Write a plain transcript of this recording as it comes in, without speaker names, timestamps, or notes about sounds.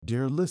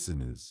Dear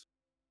listeners,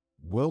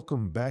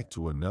 welcome back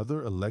to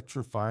another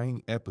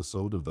electrifying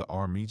episode of the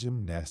Army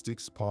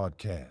Gymnastics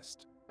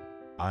Podcast.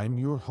 I'm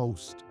your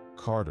host,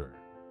 Carter,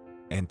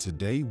 and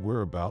today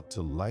we're about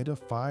to light a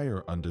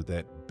fire under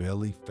that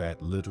belly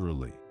fat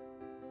literally.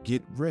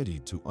 Get ready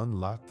to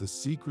unlock the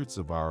secrets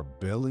of our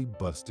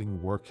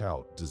belly-busting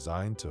workout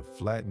designed to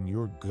flatten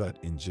your gut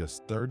in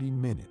just 30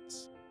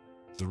 minutes,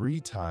 3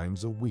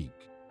 times a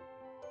week.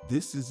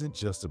 This isn't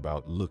just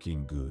about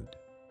looking good.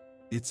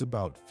 It's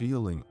about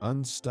feeling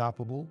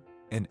unstoppable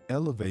and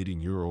elevating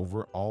your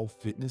overall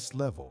fitness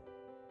level.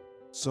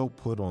 So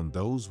put on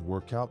those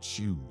workout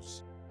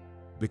shoes,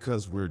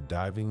 because we're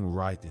diving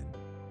right in.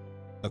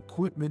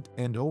 Equipment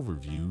and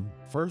overview.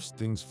 First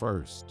things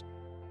first,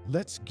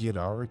 let's get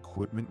our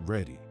equipment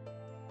ready.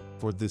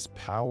 For this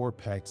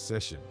power-packed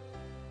session,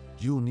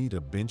 you'll need a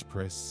bench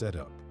press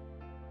setup,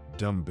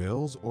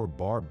 dumbbells or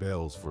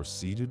barbells for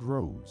seated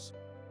rows,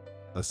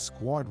 a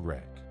squat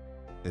rack,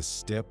 a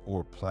step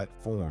or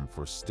platform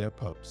for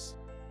step-ups,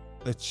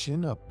 a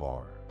chin-up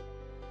bar,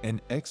 an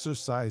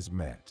exercise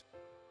mat,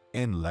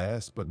 and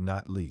last but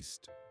not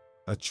least,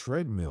 a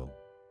treadmill,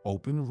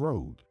 open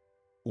road,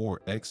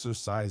 or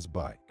exercise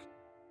bike.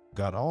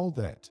 Got all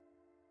that?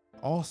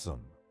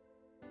 Awesome!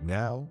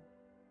 Now,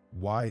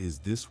 why is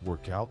this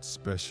workout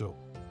special?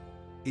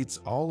 It's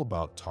all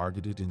about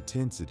targeted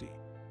intensity.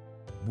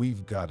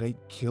 We've got 8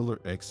 killer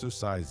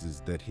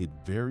exercises that hit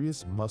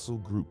various muscle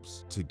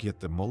groups to get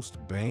the most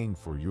bang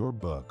for your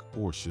buck,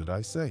 or should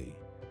I say,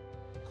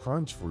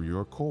 crunch for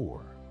your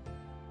core.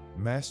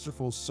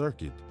 Masterful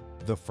circuit.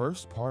 The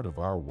first part of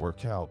our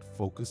workout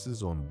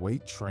focuses on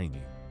weight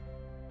training.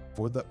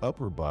 For the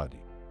upper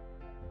body,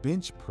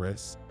 bench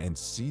press and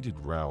seated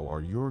row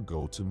are your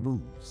go-to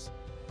moves.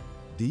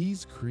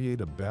 These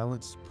create a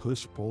balanced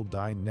push-pull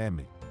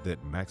dynamic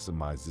that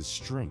maximizes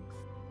strength.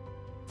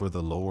 For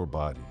the lower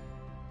body,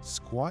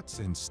 squats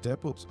and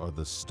step-ups are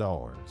the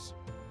stars,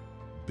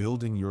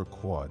 building your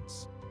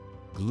quads,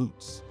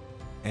 glutes,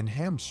 and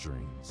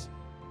hamstrings.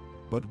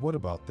 But what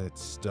about that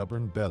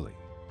stubborn belly?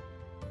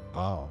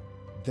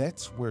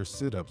 That's where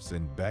sit-ups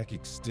and back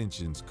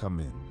extensions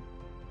come in,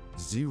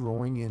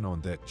 zeroing in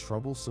on that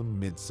troublesome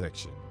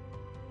midsection.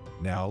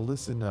 Now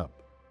listen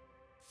up.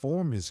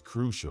 Form is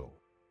crucial.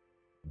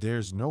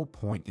 There's no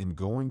point in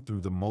going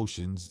through the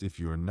motions if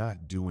you're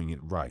not doing it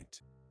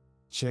right.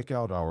 Check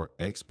out our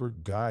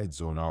expert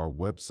guides on our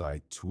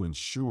website to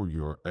ensure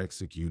you're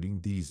executing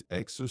these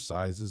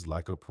exercises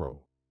like a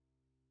pro.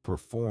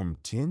 Perform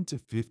 10 to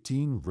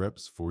 15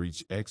 reps for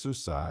each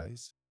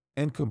exercise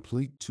and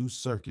complete 2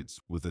 circuits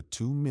with a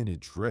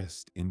 2-minute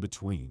rest in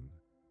between.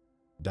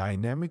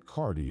 Dynamic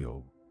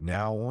cardio.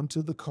 Now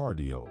onto the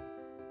cardio.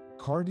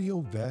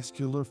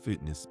 Cardiovascular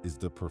fitness is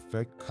the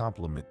perfect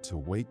complement to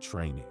weight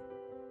training.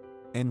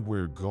 And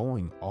we're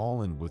going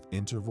all in with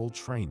interval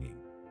training.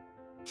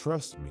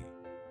 Trust me,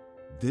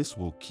 this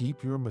will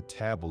keep your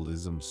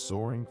metabolism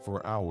soaring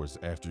for hours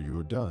after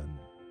you're done.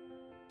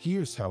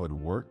 Here's how it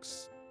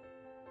works.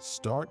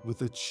 Start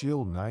with a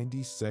chill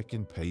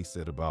 90-second pace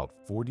at about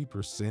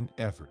 40%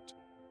 effort.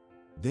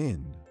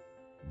 Then,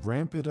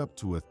 ramp it up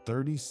to a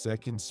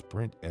 30-second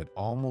sprint at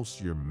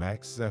almost your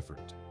max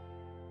effort.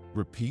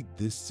 Repeat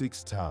this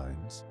 6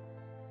 times,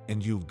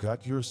 and you've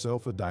got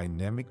yourself a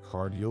dynamic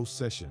cardio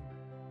session.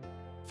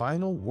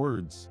 Final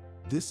words,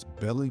 this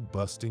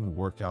belly-busting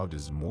workout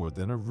is more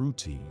than a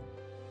routine.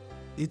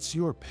 It's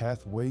your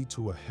pathway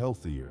to a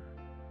healthier,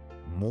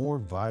 more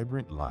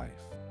vibrant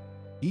life.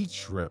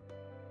 Each rep,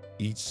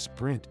 each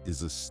sprint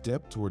is a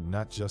step toward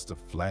not just a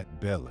flat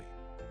belly,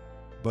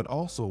 but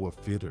also a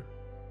fitter,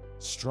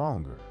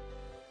 stronger,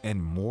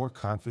 and more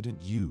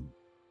confident you.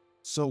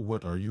 So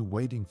what are you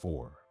waiting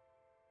for?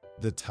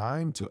 The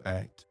time to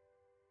act,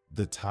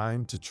 the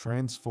time to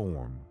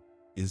transform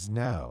is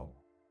now.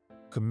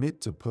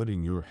 Commit to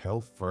putting your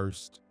health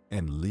first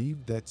and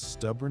leave that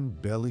stubborn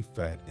belly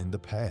fat in the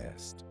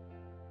past.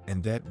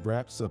 And that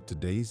wraps up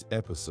today's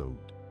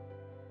episode.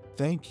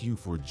 Thank you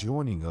for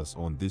joining us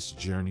on this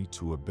journey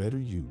to a better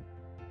you.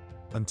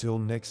 Until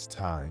next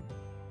time,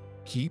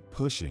 keep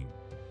pushing,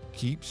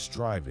 keep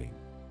striving,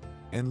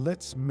 and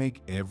let's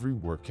make every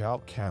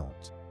workout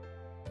count.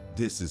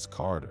 This is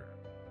Carter,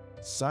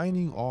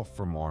 signing off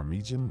from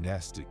Army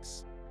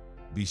Gymnastics.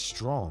 Be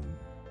strong,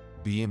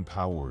 be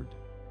empowered,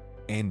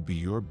 and be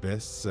your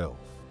best self.